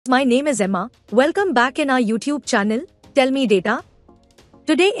my name is Emma. Welcome back in our YouTube channel, Tell Me Data.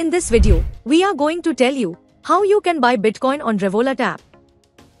 Today in this video, we are going to tell you how you can buy Bitcoin on Revolut app.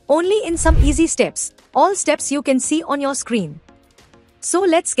 Only in some easy steps, all steps you can see on your screen. So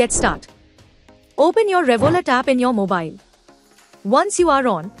let's get started. Open your Revolut app in your mobile. Once you are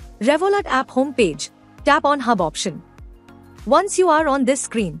on Revolut app homepage, tap on Hub option. Once you are on this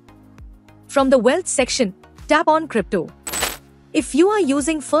screen, from the Wealth section, tap on Crypto. If you are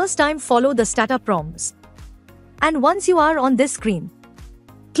using first time, follow the startup prompts. And once you are on this screen,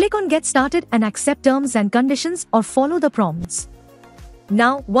 click on Get Started and accept terms and conditions or follow the prompts.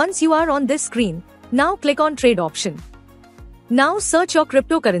 Now, once you are on this screen, now click on Trade option. Now search your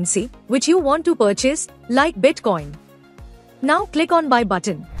cryptocurrency, which you want to purchase, like Bitcoin. Now click on Buy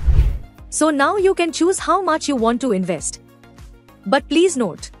button. So now you can choose how much you want to invest. But please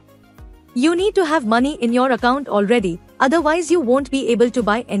note, you need to have money in your account already, otherwise you won't be able to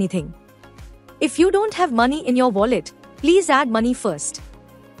buy anything. If you don't have money in your wallet, please add money first.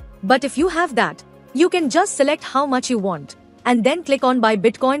 But if you have that, you can just select how much you want, and then click on Buy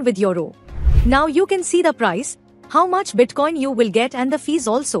Bitcoin with Euro. Now you can see the price, how much Bitcoin you will get and the fees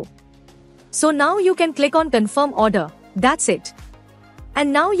also. So now you can click on Confirm Order, that's it.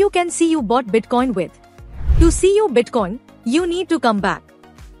 And now you can see you bought Bitcoin with. To see your Bitcoin, you need to come back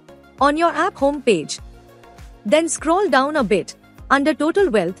on your app home page. Then scroll down a bit. Under Total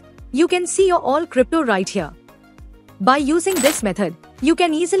Wealth, you can see your all crypto right here. By using this method, you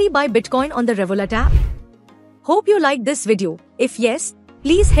can easily buy Bitcoin on the Revolut app. Hope you liked this video. If yes,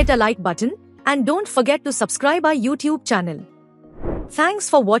 please hit a like button and don't forget to subscribe our YouTube channel. Thanks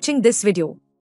for watching this video.